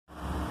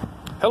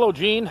Hello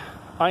Gene,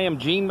 I am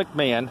Gene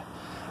McMahon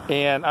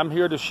and I'm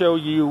here to show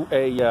you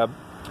a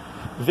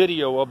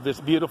video of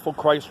this beautiful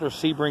Chrysler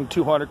Sebring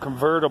 200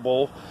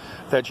 convertible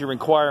that you're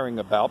inquiring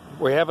about.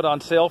 We have it on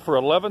sale for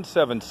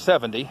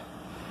 $11,770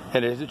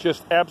 and it is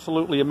just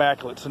absolutely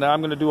immaculate. So now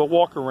I'm going to do a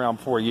walk around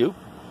for you.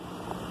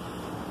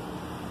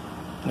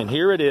 And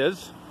here it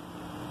is.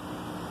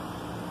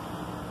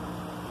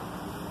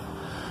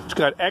 It's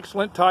got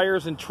excellent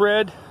tires and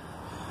tread.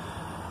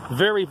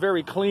 Very,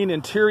 very clean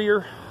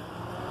interior.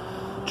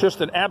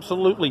 Just an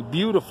absolutely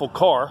beautiful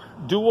car.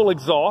 Dual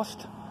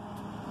exhaust.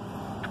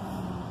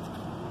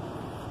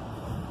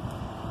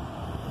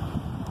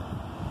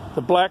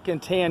 The black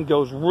and tan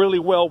goes really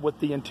well with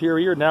the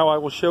interior. Now I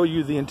will show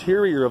you the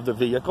interior of the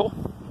vehicle.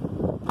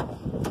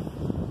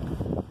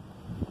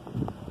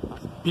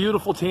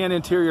 Beautiful tan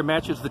interior,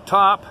 matches the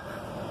top.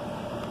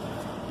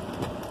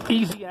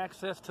 Easy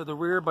access to the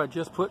rear by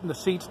just putting the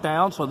seats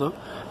down so that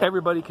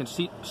everybody can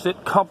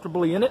sit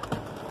comfortably in it.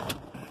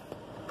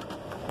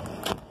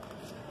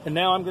 And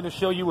now I'm going to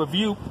show you a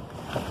view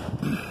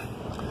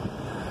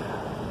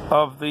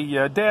of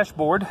the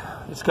dashboard.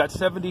 It's got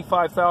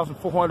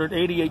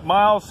 75,488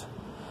 miles.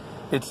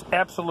 It's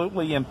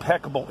absolutely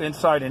impeccable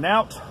inside and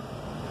out.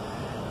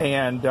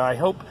 And I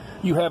hope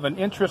you have an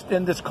interest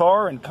in this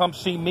car and come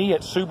see me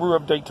at Subaru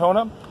of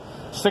Daytona,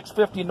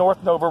 650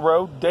 North Nova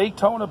Road,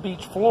 Daytona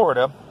Beach,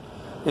 Florida.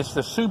 It's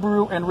the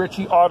Subaru and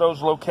Ritchie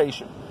Autos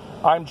location.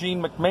 I'm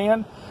Gene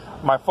McMahon.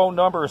 My phone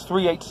number is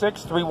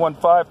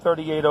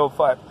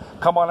 386-315-3805.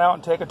 Come on out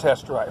and take a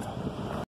test drive.